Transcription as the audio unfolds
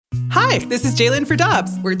Hi, this is Jalen for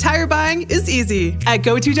Dobbs, where tire buying is easy. At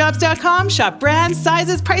GoToDobbs.com, shop brands,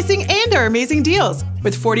 sizes, pricing, and our amazing deals.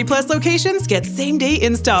 With 40-plus locations, get same-day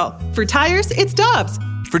install. For tires, it's Dobbs.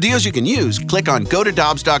 For deals you can use, click on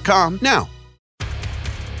GoToDobbs.com now.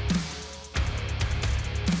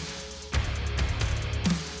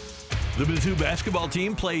 The Mizzou basketball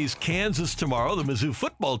team plays Kansas tomorrow. The Mizzou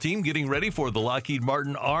football team getting ready for the Lockheed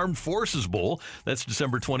Martin Armed Forces Bowl. That's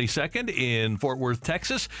December 22nd in Fort Worth,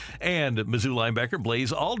 Texas. And Mizzou linebacker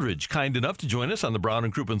Blaze Aldridge, kind enough to join us on the Brown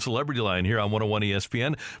and Crouppen Celebrity Line here on 101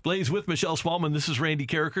 ESPN. Blaze with Michelle Smallman. This is Randy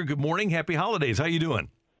Carricker. Good morning. Happy holidays. How you doing?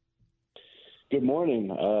 Good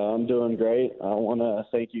morning. I'm doing great. I want to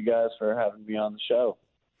thank you guys for having me on the show.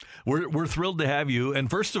 We're thrilled to have you. And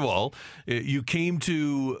first of all, you came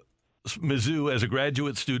to Mizzou as a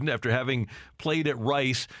graduate student after having played at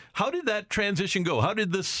Rice. How did that transition go? How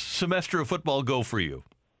did this semester of football go for you?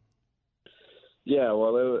 Yeah,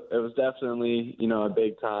 well, it was definitely, a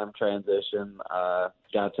big-time transition.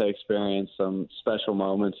 Got to experience some special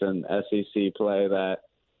moments in SEC play that,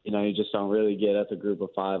 you just don't really get at the group of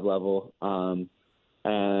five level. And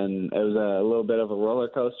it was a little bit of a roller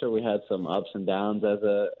coaster. We had some ups and downs as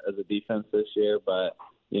a defense this year, but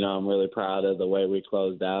I'm really proud of the way we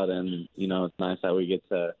closed out, and, it's nice that we get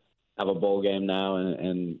to have a bowl game now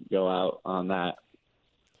and go out on that.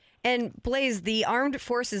 And Blaze, the Armed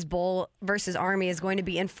Forces Bowl versus Army is going to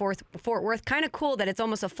be in Fort Worth. Kind of cool that it's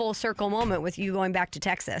almost a full circle moment with you going back to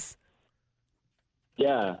Texas.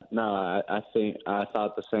 Yeah, no, I think I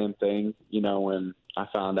thought the same thing, when I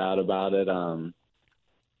found out about it.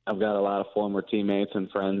 I've got a lot of former teammates and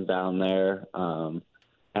friends down there.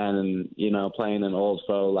 And, playing an old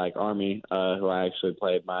foe like Army, who I actually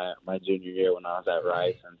played my junior year when I was at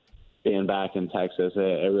Rice, and being back in Texas,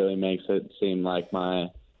 it really makes it seem like my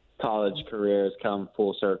college career has come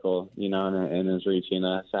full circle, and is reaching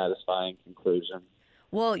a satisfying conclusion.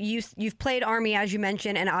 Well, you've played Army, as you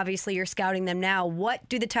mentioned, and obviously you're scouting them now. What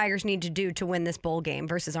do the Tigers need to do to win this bowl game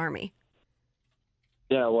versus Army?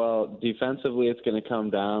 Yeah, well, defensively, it's going to come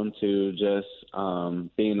down to just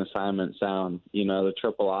being assignment sound. The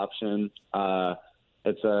triple option,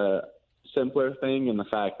 it's a simpler thing in the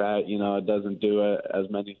fact that, it doesn't do it as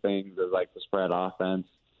many things as like the spread offense.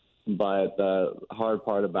 But the hard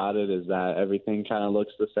part about it is that everything kind of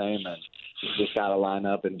looks the same, and you just got to line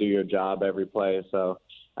up and do your job every play. So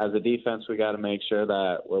as a defense, we got to make sure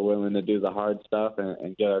that we're willing to do the hard stuff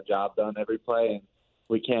and get our job done every play. And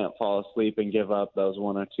we can't fall asleep and give up those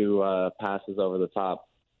one or two passes over the top.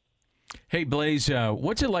 Hey, Blaze,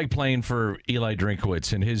 what's it like playing for Eli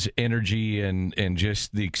Drinkwitz and his energy and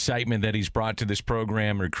just the excitement that he's brought to this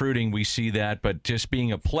program? Recruiting, we see that, but just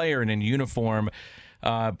being a player and in uniform,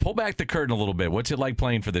 pull back the curtain a little bit. What's it like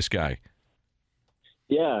playing for this guy?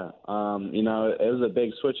 Yeah, it was a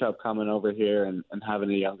big switch up coming over here and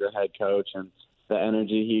having a younger head coach and the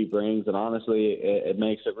energy he brings. And honestly, it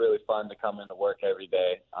makes it really fun to come into work every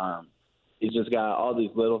day. He's just got all these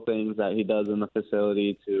little things that he does in the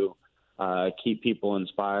facility to keep people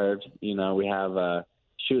inspired. We have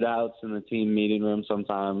shootouts in the team meeting room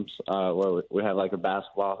sometimes where we have like a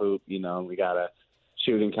basketball hoop, and we got a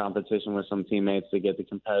shooting competition with some teammates to get the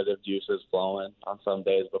competitive juices flowing on some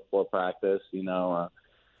days before practice. The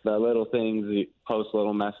little things, he posts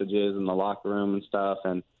little messages in the locker room and stuff,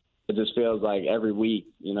 and it just feels like every week,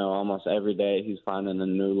 almost every day, he's finding a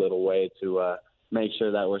new little way to make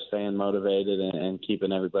sure that we're staying motivated and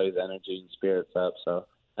keeping everybody's energy and spirits up. So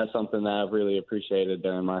that's something that I've really appreciated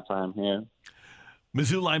during my time here.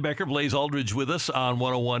 Mizzou linebacker Blaze Aldridge with us on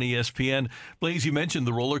 101 ESPN. Blaze, you mentioned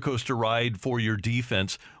the roller coaster ride for your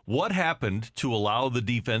defense. What happened to allow the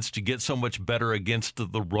defense to get so much better against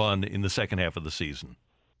the run in the second half of the season?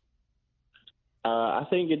 I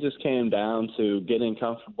think it just came down to getting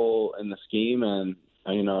comfortable in the scheme and,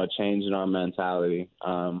 a change in our mentality.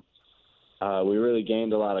 We really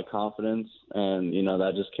gained a lot of confidence, and,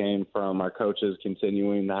 that just came from our coaches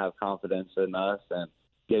continuing to have confidence in us and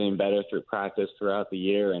getting better through practice throughout the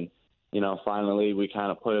year. And, finally we kind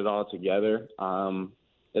of put it all together.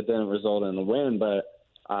 It didn't result in a win, but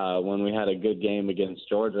when we had a good game against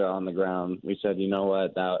Georgia on the ground, we said, you know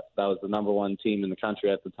what, that was the number one team in the country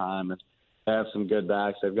at the time. And they have some good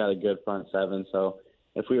backs. They've got a good front seven. So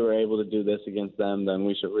if we were able to do this against them, then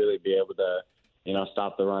we should really be able to,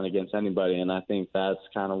 stop the run against anybody. And I think that's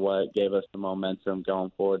kind of what gave us the momentum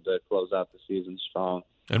going forward to close out the season strong.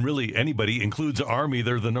 And really, anybody includes Army.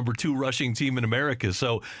 They're the number 2 rushing team in America.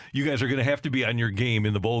 So you guys are going to have to be on your game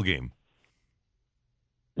in the bowl game.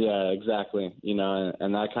 Yeah, exactly.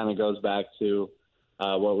 And that kind of goes back to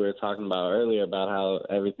what we were talking about earlier about how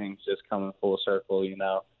everything's just coming full circle,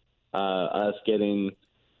 us getting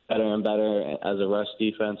better and better as a rush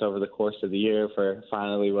defense over the course of the year for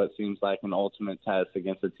finally what seems like an ultimate test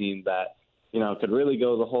against a team that, could really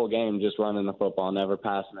go the whole game just running the football, never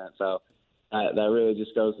passing it. So that really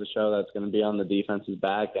just goes to show that's going to be on the defense's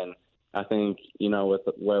back. And I think, with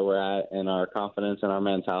where we're at and our confidence and our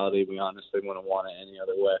mentality, we honestly wouldn't want it any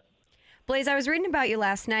other way. Blaze, I was reading about you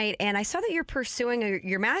last night, and I saw that you're pursuing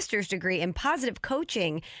your master's degree in positive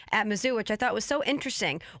coaching at Mizzou, which I thought was so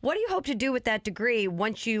interesting. What do you hope to do with that degree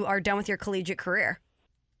once you are done with your collegiate career?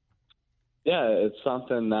 Yeah, it's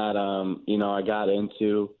something that, I got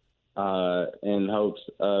into in hopes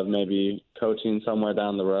of maybe coaching somewhere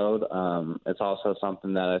down the road. It's also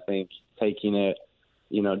something that I think taking it,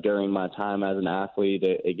 during my time as an athlete,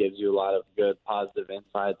 it gives you a lot of good positive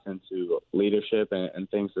insights into leadership and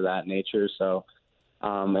things of that nature. So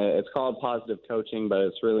it's called positive coaching, but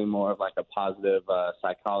it's really more of like a positive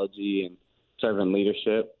psychology and servant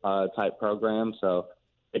leadership type program. So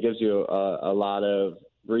it gives you a lot of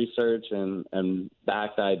research and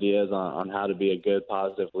backed ideas on how to be a good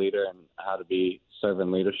positive leader and how to be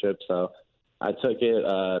servant leadership. So I took it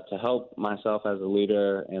to help myself as a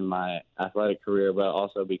leader in my athletic career, but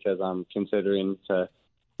also because I'm considering to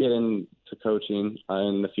get into coaching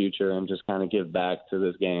in the future and just kind of give back to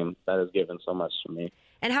this game that has given so much to me.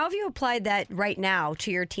 And how have you applied that right now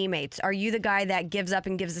to your teammates? Are you the guy that gives up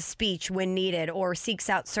and gives a speech when needed or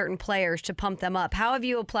seeks out certain players to pump them up? How have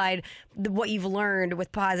you applied what you've learned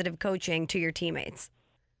with positive coaching to your teammates?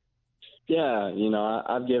 Yeah,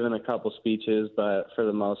 I've given a couple speeches, but for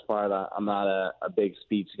the most part, I'm not a big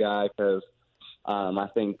speech guy because I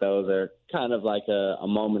think those are kind of like a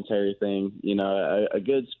momentary thing. A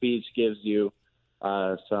good speech gives you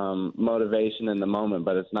some motivation in the moment,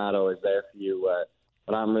 but it's not always there for you.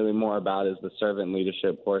 What I'm really more about is the servant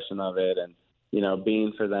leadership portion of it and,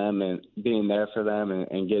 being for them and being there for them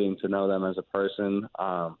and getting to know them as a person.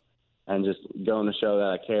 And just going to show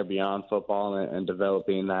that I care beyond football and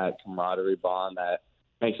developing that camaraderie bond that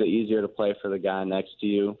makes it easier to play for the guy next to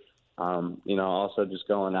you. Also just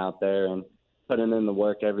going out there and putting in the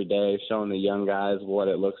work every day, showing the young guys what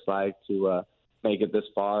it looks like to make it this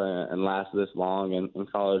far and last this long in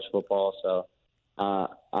college football. So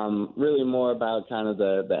I'm really more about kind of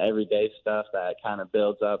the everyday stuff that kind of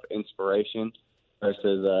builds up inspiration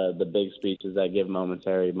versus the big speeches that give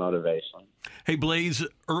momentary motivation. Hey, Blaze,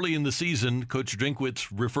 early in the season, Coach Drinkwitz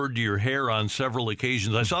referred to your hair on several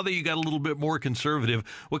occasions. I saw that you got a little bit more conservative.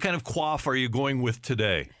 What kind of coif are you going with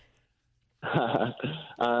today?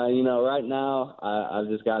 Right now, I've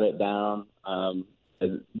just got it down.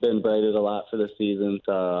 It's been braided a lot for the season,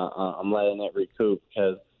 so I'm letting it recoup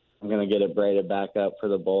because I'm going to get it braided back up for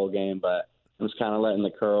the bowl game, but I'm just kind of letting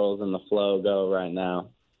the curls and the flow go right now.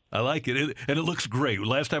 I like it, and it looks great.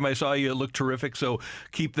 Last time I saw you, it looked terrific, so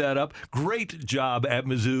keep that up. Great job at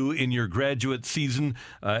Mizzou in your graduate season,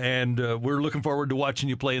 and we're looking forward to watching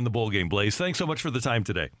you play in the bowl game, Blaze. Thanks so much for the time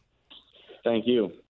today. Thank you.